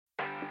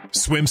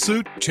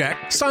Swimsuit? Check.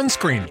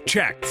 Sunscreen?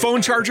 Check.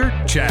 Phone charger?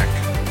 Check.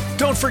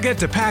 Don't forget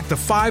to pack the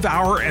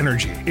 5-Hour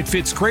Energy. It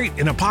fits great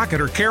in a pocket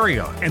or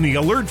carry-on, and the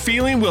alert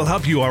feeling will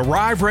help you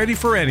arrive ready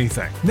for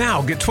anything.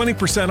 Now get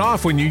 20%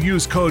 off when you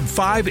use code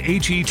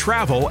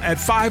 5HETRAVEL at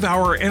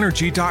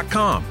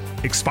 5hourenergy.com.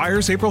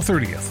 Expires April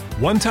 30th.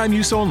 One-time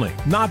use only.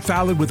 Not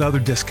valid with other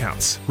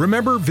discounts.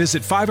 Remember,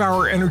 visit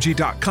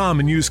 5hourenergy.com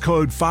and use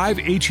code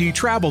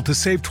 5HETRAVEL to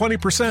save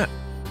 20%.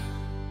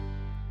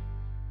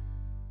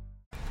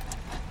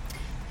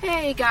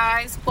 Hey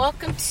guys,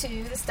 welcome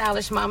to the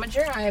Stylish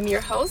Momager. I am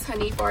your host,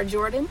 Hanif R.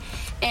 Jordan,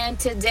 and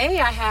today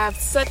I have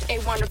such a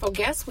wonderful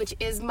guest, which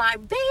is my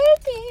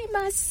baby,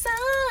 my son,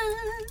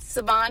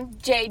 Savon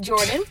J.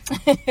 Jordan.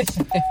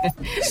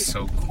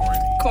 So corny.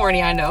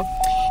 Corny, I know.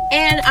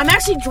 And I'm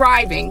actually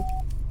driving,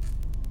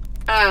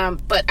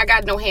 but I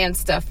got no hand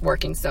stuff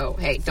working, so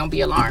hey, don't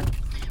be alarmed.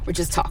 We're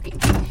just talking.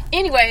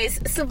 Anyways,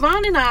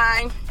 Savon and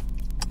I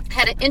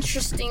had an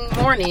interesting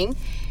morning.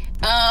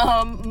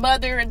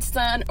 Mother and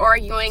son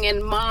arguing,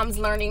 and moms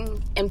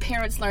learning and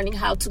parents learning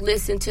how to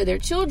listen to their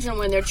children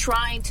when they're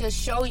trying to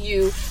show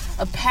you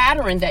a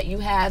pattern that you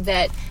have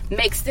that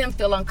makes them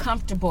feel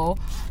uncomfortable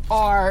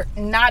or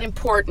not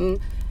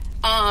important,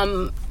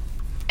 and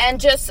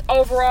just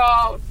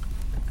overall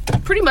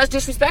pretty much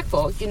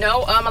disrespectful. A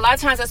lot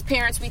of times as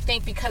parents, we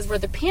think because we're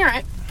the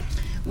parent,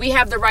 we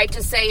have the right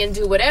to say and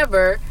do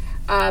whatever,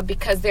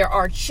 because they're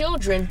our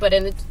children, but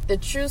in the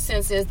true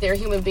sense is they're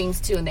human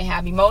beings too, and they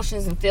have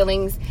emotions and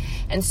feelings.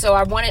 And so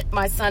I wanted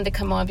my son to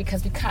come on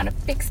because we kind of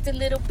fixed a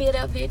little bit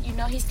of it.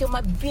 He's still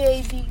my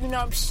baby, you know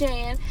what I'm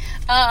saying?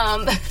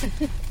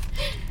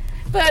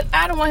 But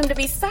I don't want him to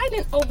be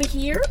silent over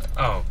here.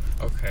 Oh,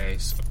 okay.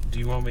 So do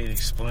you want me to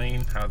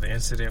explain how the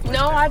incident went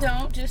down? No, I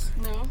don't. Just,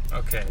 no.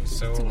 Okay,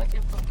 so... Too much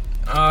info.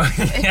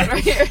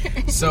 Right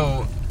here.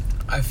 So...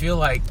 I feel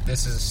like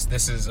this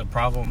is a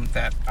problem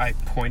that I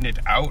pointed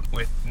out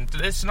with.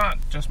 It's not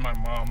just my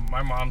mom.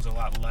 My mom's a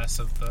lot less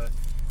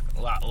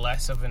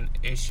of an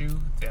issue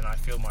than I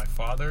feel my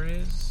father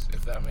is,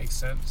 if that makes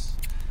sense.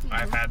 Mm-hmm.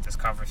 I've had this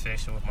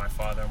conversation with my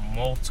father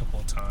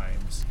multiple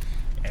times,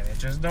 and it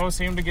just don't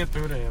seem to get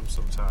through to him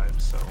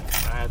sometimes. So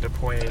I had to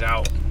point it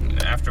out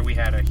after we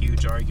had a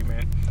huge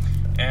argument.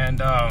 And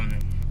a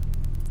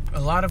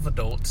lot of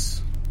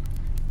adults,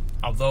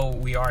 although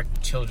we are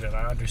children,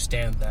 I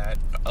understand that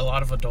a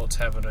lot of adults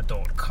have an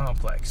adult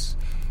complex,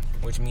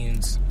 which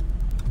means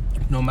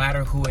no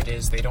matter who it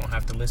is, they don't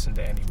have to listen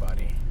to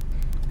anybody.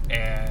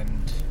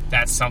 And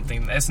that's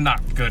something that's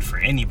not good for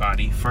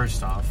anybody,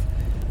 first off.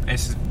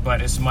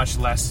 But it's much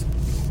less,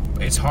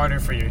 it's harder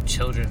for your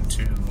children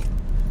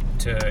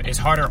it's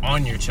harder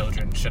on your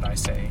children, should I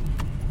say,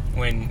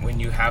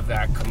 when you have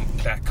that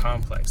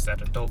complex,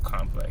 that adult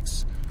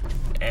complex.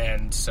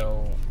 And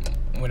so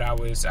when I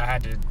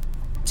had to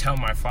tell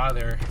my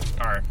father,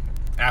 or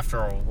after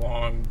a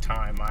long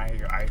time,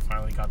 I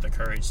finally got the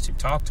courage to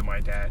talk to my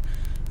dad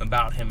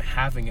about him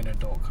having an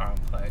adult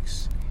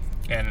complex.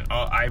 And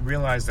I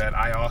realized that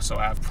I also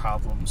have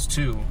problems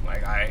too.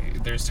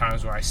 Like there's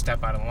times where I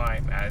step out of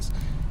line as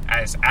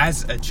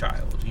a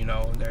child.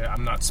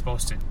 I'm not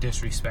supposed to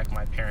disrespect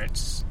my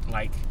parents.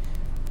 Like,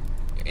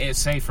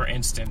 say for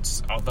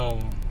instance,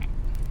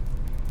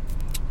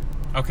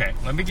 okay,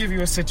 let me give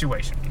you a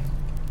situation.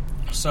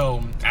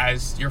 So,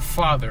 as a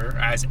father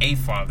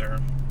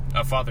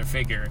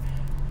figure,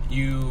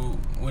 you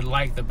would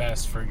like the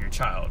best for your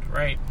child,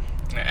 right?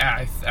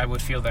 I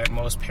would feel that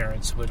most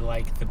parents would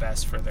like the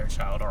best for their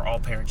child, or all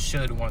parents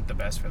should want the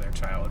best for their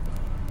child.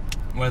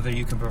 Whether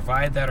you can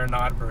provide that or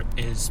not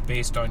is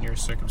based on your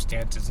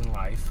circumstances in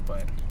life,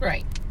 but...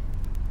 Right.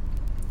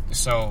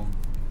 So,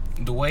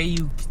 the way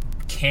you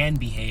can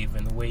behave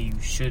and the way you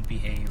should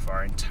behave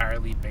are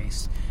entirely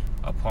based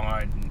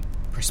upon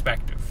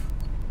perspective.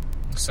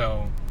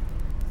 So,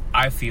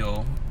 I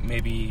feel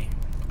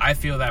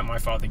that my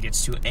father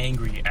gets too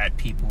angry at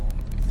people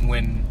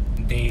when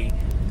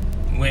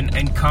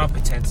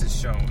incompetence is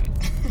shown.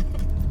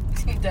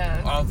 He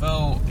does.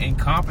 Although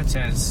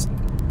incompetence,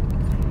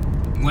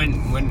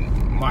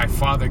 when my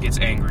father gets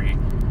angry,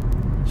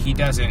 he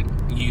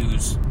doesn't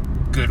use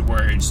good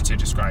words to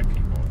describe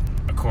people.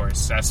 Of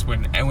course, that's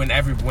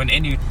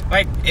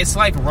it's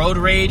like road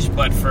rage,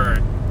 but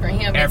for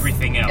him,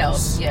 everything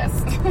else. Yes.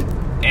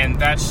 And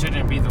that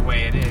shouldn't be the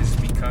way it is,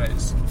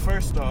 because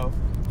first off,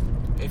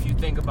 if you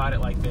think about it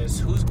like this,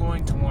 who's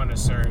going to want to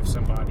serve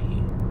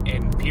somebody?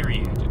 And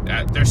period.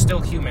 They're still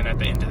human at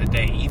the end of the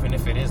day, even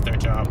if it is their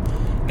job.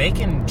 They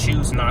can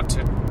choose not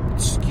to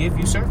give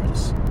you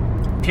service.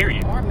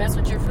 Period. Or mess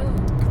with your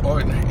food. Or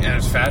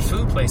as fast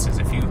food places,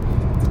 if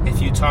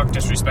you talk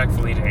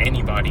disrespectfully to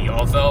anybody,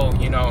 although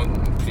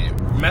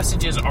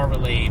messages are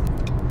relayed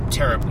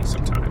terribly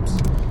sometimes.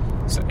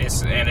 So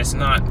it's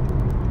not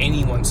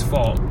anyone's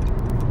fault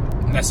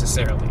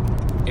necessarily,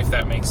 if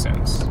that makes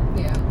sense.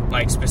 Yeah.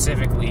 Like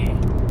specifically,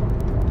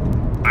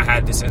 I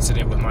had this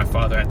incident with my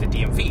father at the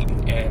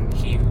DMV, and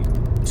he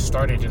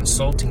started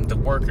insulting the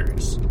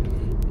workers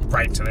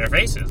right to their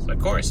faces. Of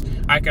course,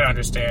 I could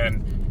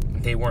understand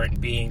they weren't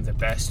being the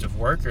best of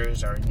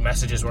workers, or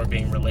messages weren't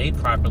being relayed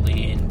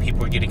properly, and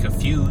people were getting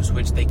confused,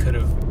 which they could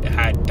have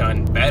had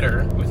done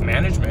better with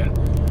management.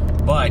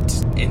 But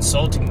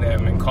insulting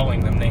them and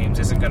calling them names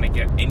isn't going to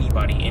get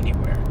anybody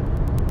anywhere.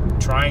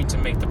 Trying to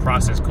make the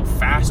process go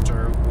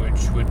faster,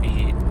 which would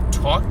be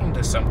talking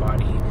to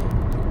somebody,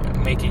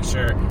 making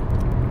sure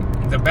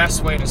the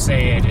best way to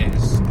say it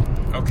is,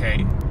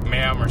 okay,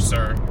 ma'am or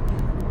sir,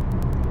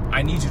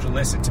 I need you to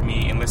listen to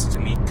me and listen to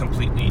me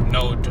completely.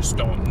 No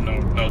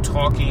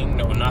talking,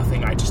 no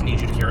nothing. I just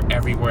need you to hear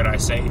every word I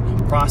say,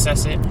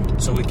 process it,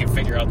 so we can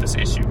figure out this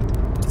issue.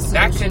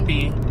 That could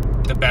be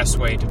the best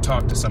way to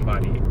talk to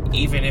somebody,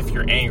 even if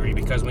you're angry,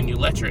 because when you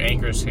let your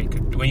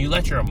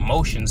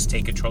emotions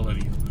take control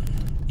of you,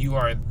 you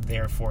are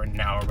therefore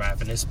now a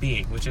ravenous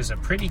being, which is a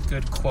pretty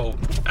good quote.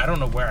 I don't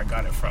know where I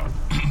got it from,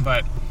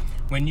 but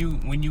when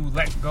you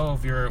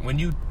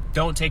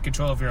don't take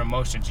control of your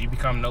emotions, you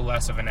become no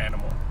less of an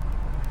animal.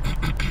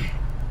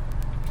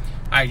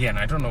 Again,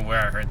 I don't know where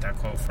I heard that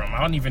quote from.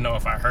 I don't even know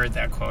if I heard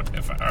that quote.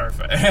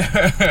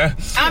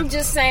 I'm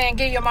just saying,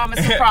 give your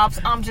mama some props.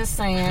 I'm just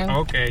saying.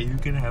 Okay, you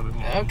can have it,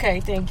 Mom.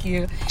 Okay, thank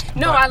you.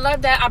 No, I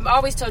love that. I've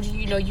always told you,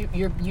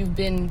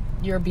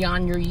 you're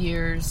beyond your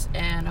years,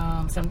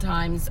 and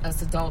sometimes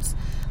us adults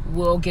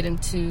will get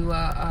into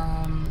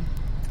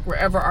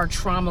wherever our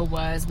trauma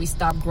was, we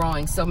stop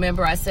growing. So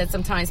remember, I said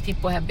sometimes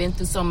people have been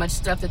through so much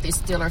stuff that they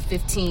still are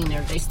 15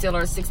 or they still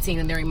are 16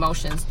 in their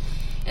emotions.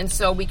 And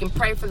so we can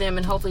pray for them,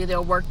 and hopefully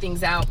they'll work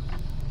things out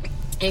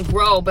and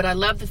grow. But I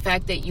love the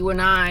fact that you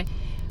and I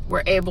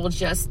were able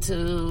just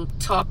to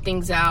talk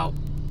things out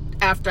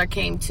after I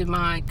came to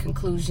my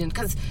conclusion.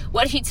 Because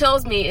what he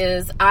tells me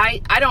is I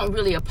don't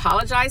really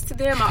apologize to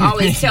them. I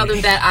always tell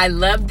them that I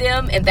love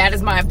them, and that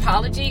is my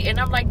apology. And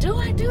I'm like, do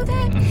I do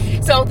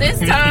that? So this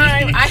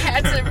time I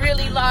had to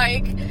really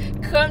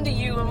come to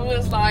you and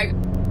was like,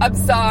 I'm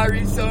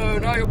sorry,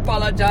 son, I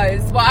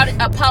apologize. Well, I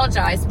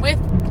apologize with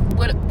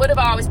what have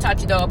I always taught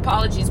you, though?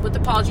 Apologies. With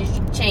apologies,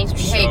 you change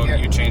behavior.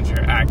 You change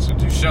your action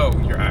to show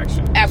your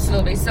action.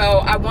 Absolutely. So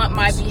I want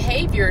my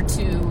behavior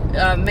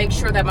to make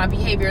sure that my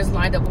behavior is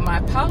lined up with my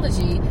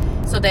apology,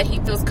 so that he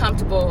feels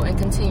comfortable in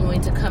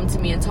continuing to come to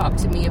me and talk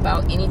to me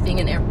about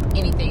anything and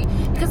anything.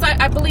 Because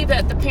I believe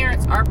that the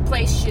parents, our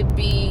place should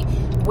be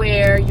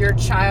where your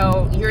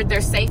child, you're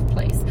their safe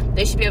place.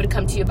 They should be able to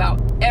come to you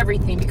about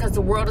everything, because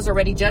the world is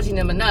already judging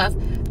them enough.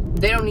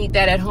 They don't need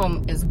that at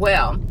home as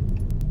well.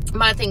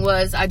 My thing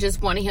was, I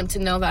just wanted him to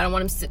know that I don't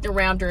want him sitting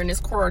around during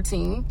this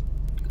quarantine.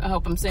 I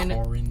hope I'm saying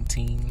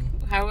quarantine.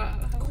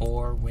 Quarantine.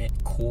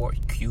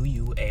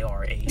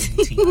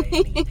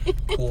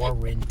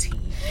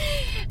 Quarantine.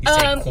 You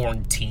say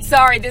quarantine.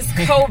 Sorry, this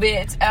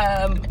COVID,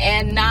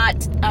 and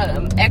not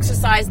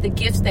exercise the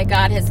gifts that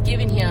God has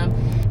given him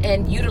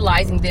and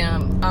utilizing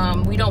them.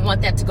 We don't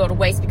want that to go to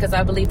waste, because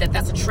I believe that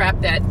that's a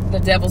trap that the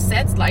devil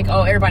sets. Like,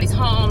 oh, everybody's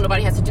home,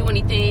 nobody has to do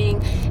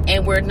anything,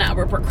 and we're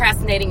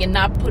procrastinating and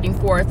not putting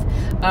forth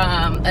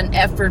an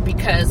effort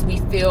because we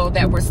feel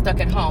that we're stuck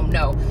at home.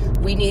 No,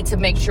 we need to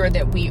make sure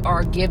that we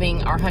are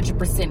giving our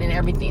 100% in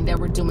everything that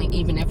we're doing,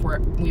 even if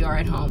we are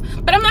at home.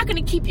 But I'm not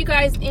going to keep you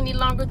guys any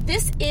longer.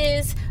 This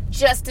is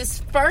just his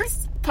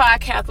first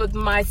podcast with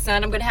my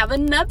son. I'm going to have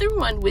another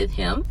one with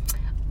him.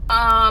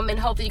 And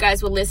hopefully you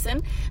guys will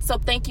listen. So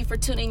thank you for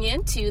tuning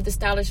in to The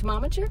Stylish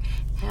Momager.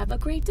 Have a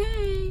great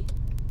day.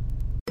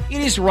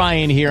 It is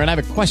Ryan here, and I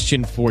have a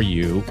question for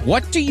you.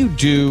 What do you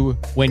do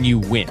when you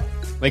win?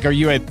 Like, are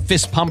you a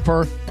fist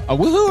pumper, a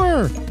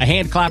woohooer, a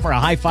hand clapper, a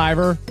high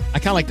fiver? I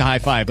kind of like the high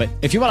five, but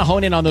if you want to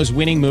hone in on those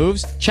winning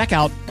moves, check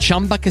out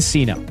Chumba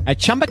Casino. At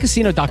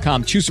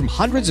ChumbaCasino.com, choose from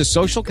hundreds of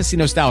social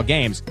casino-style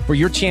games for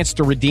your chance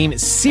to redeem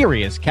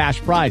serious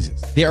cash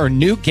prizes. There are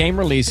new game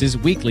releases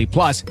weekly,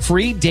 plus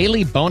free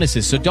daily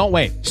bonuses. So don't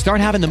wait. Start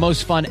having the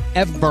most fun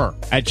ever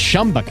at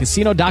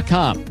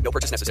ChumbaCasino.com. No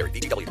purchase necessary.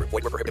 VGW. Void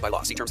where prohibited by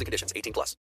law. See terms and conditions. 18+.